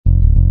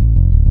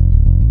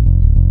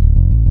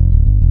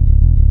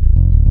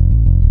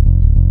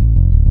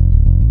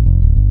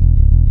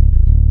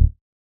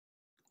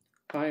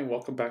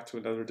welcome back to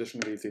another edition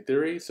of Easy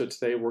Theory. So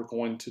today we're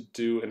going to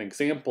do an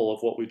example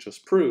of what we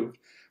just proved,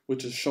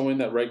 which is showing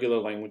that regular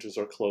languages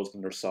are closed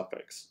under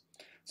suffix.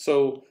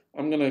 So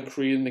I'm going to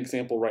create an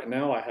example right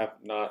now. I have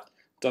not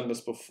done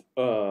this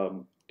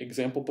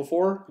example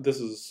before. This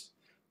is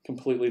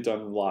completely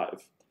done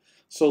live.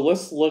 So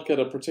let's look at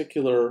a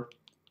particular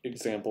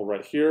example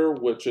right here,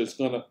 which is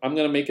I'm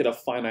going to make it a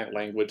finite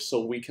language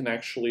so we can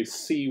actually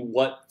see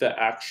what the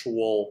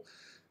actual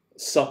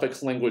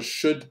suffix language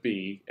should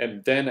be,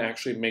 and then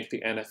actually make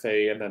the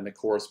NFA and then the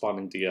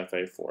corresponding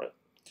DFA for it.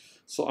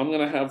 So I'm going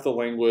to have the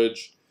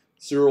language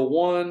 0,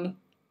 1,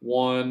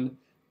 1,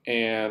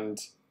 and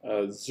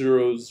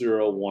 0,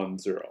 0, 1,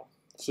 0.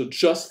 So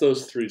just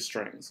those three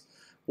strings.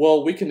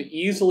 Well, we can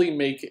easily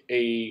make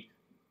a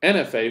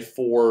NFA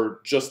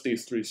for just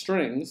these three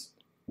strings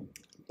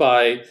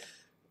by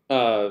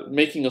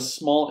making a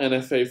small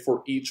NFA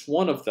for each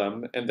one of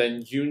them and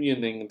then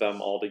unioning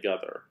them all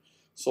together.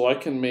 So I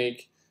can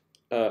make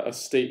a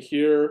state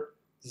here,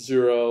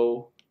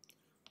 0,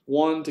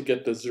 1 to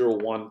get the 0,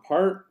 1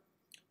 part.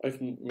 I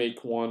can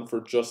make one for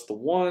just the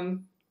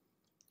 1,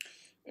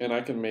 and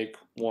I can make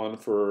one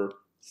for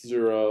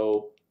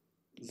 0,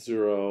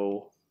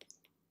 0,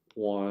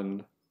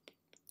 1,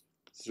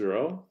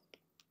 0.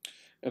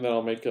 And then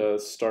I'll make a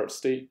start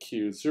state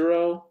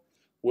Q0,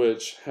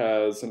 which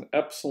has an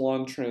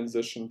epsilon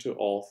transition to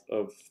all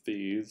of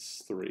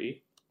these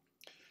three.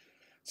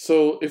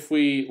 So if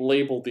we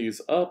label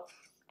these up,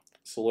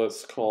 so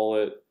let's call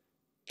it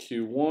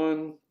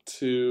Q1,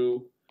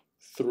 2,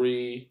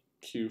 3,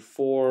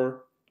 Q4,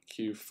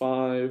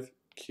 Q5,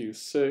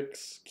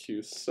 Q6,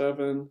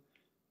 Q7,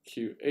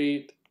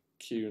 Q8,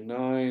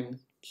 Q9,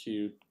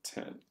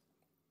 Q10.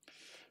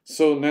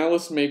 So now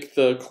let's make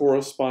the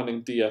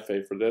corresponding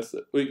DFA for this.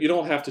 You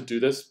don't have to do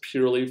this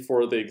purely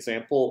for the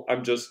example.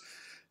 I'm just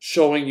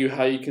showing you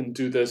how you can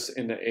do this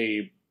in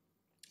a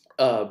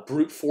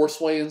brute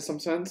force way in some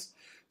sense.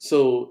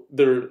 So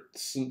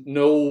there's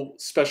no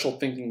special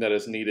thinking that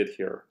is needed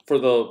here. For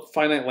the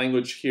finite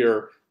language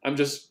here, I'm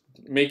just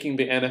making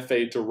the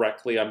NFA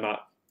directly. I'm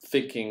not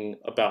thinking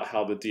about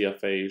how the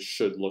DFA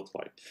should look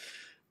like.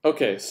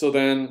 Okay, so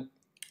then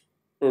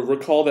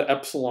recall the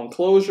epsilon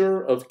closure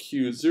of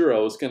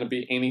Q0 is going to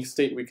be any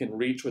state we can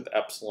reach with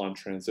epsilon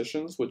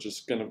transitions, which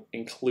is going to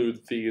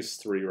include these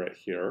three right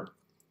here.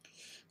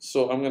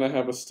 So I'm going to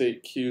have a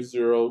state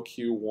Q0,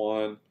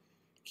 Q1,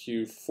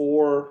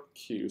 Q4,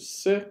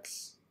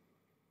 Q6.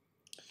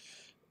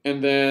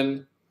 And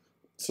then,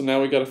 so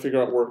now we got to figure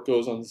out where it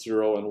goes on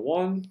 0 and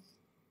 1.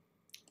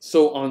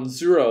 So on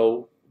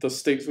 0, the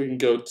states we can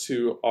go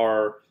to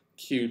are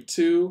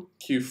Q2,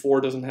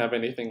 Q4 doesn't have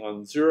anything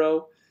on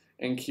 0,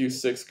 and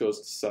Q6 goes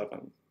to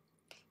 7.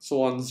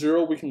 So on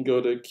 0, we can go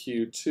to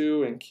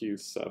Q2 and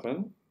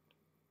Q7.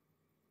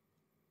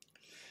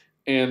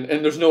 And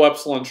there's no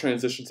epsilon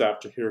transitions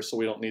after here, so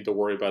we don't need to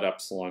worry about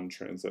epsilon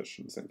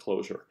transitions and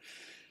closure.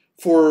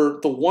 For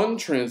the 1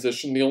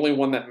 transition, the only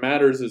one that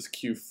matters is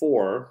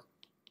Q4.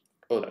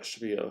 Oh, that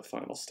should be a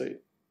final state.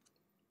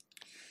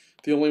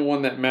 The only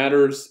one that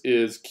matters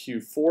is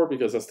Q4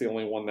 because that's the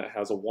only one that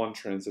has a 1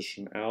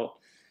 transition out.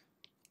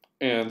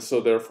 And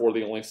so therefore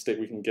the only state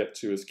we can get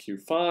to is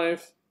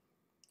Q5.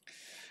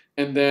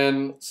 And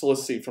then, so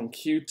let's see, from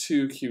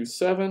Q2,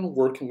 Q7,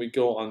 where can we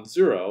go on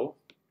 0?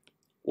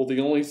 Well,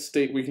 the only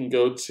state we can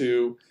go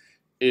to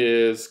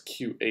is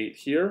Q8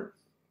 here.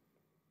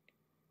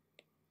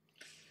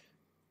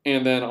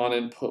 And then on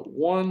input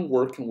 1,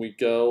 where can we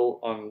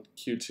go on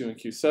Q2 and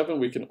Q7?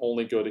 We can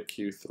only go to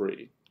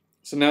Q3.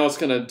 So now it's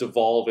going to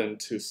devolve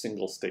into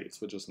single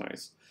states, which is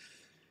nice.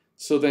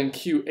 So then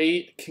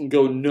Q8 can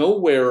go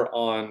nowhere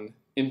on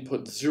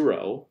input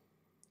 0.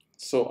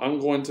 So I'm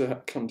going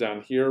to come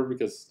down here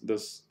because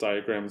this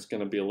diagram is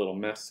going to be a little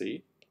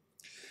messy.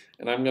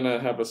 And I'm going to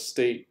have a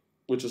state,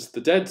 which is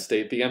the dead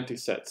state, the empty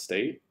set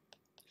state.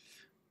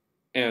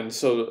 And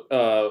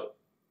so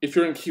if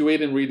you're in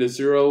Q8 and read a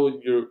 0,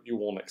 you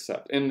won't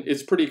accept. And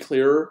it's pretty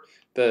clear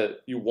that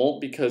you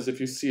won't, because if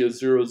you see a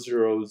 0,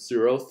 0,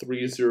 0,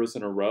 3 zeros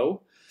in a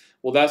row,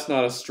 well, that's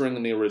not a string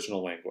in the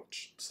original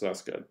language. So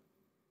that's good.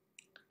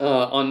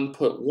 On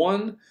input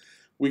 1,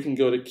 we can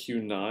go to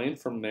Q9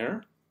 from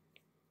there.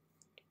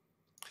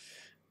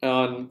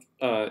 On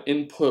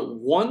input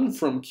 1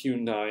 from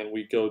Q9,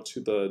 we go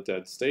to the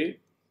dead state.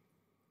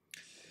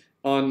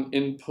 On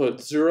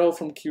input 0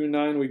 from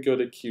Q9, we go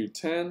to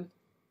Q10.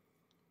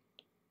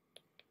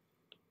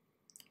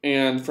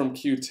 And from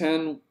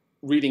Q10,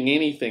 reading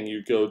anything,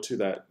 you go to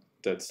that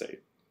dead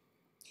state.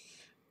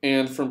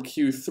 And from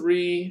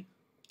Q3,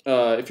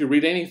 if you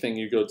read anything,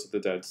 you go to the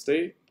dead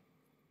state,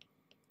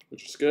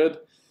 which is good.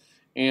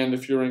 And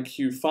if you're in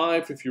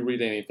Q5, if you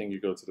read anything,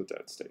 you go to the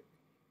dead state.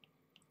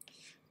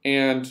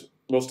 And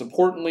most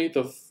importantly,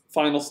 the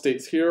final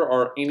states here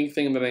are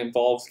anything that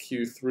involves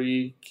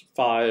Q3,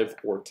 5,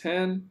 or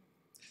 10.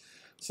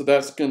 So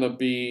that's going to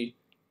be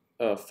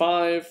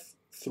 5,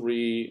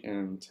 3,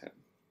 and 10.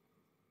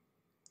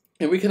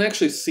 And we can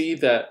actually see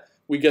that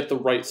we get the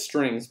right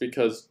strings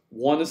because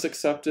 1 is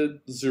accepted,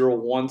 0,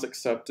 1 is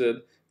accepted,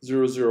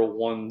 0, 0,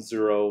 1,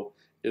 0,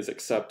 is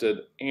accepted,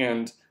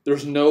 and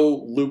there's no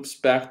loops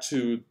back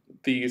to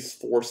these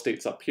 4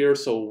 states up here,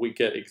 so we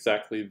get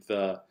exactly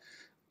the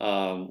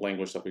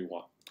language that we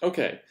want.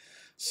 Okay,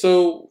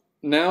 so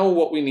now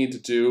what we need to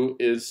do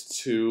is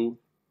to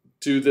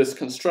do this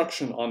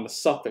construction on the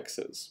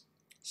suffixes.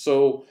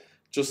 So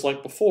just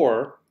like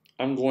before,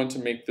 I'm going to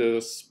make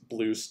this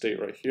blue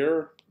state right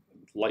here,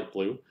 light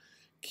blue,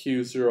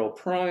 Q0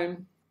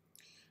 prime,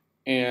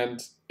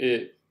 and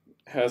it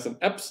has an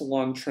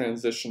epsilon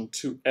transition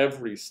to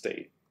every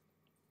state.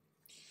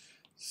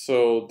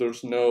 So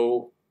there's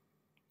no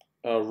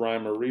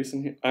rhyme or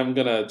reason here. I'm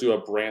going to do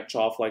a branch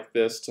off like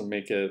this to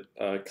make it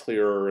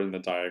clearer in the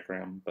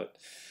diagram, but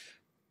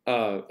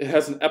it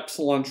has an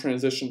epsilon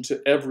transition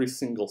to every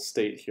single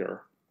state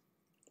here.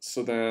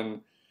 So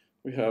then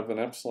we have an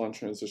epsilon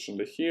transition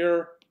to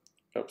here,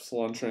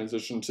 epsilon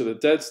transition to the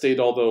dead state,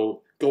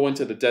 although going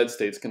to the dead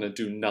state is going to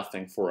do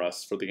nothing for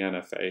us for the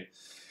NFA.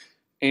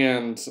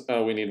 And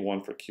we need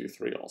one for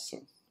Q3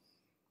 also.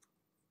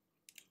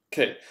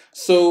 Okay,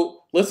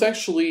 so let's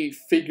actually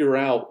figure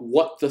out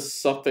what the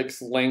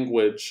suffix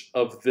language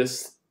of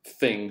this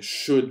thing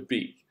should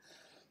be.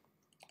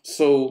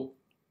 So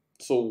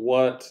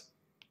what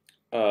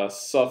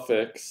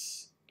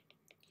suffix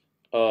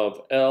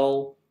of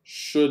L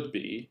should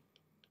be.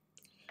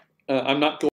 I'm not going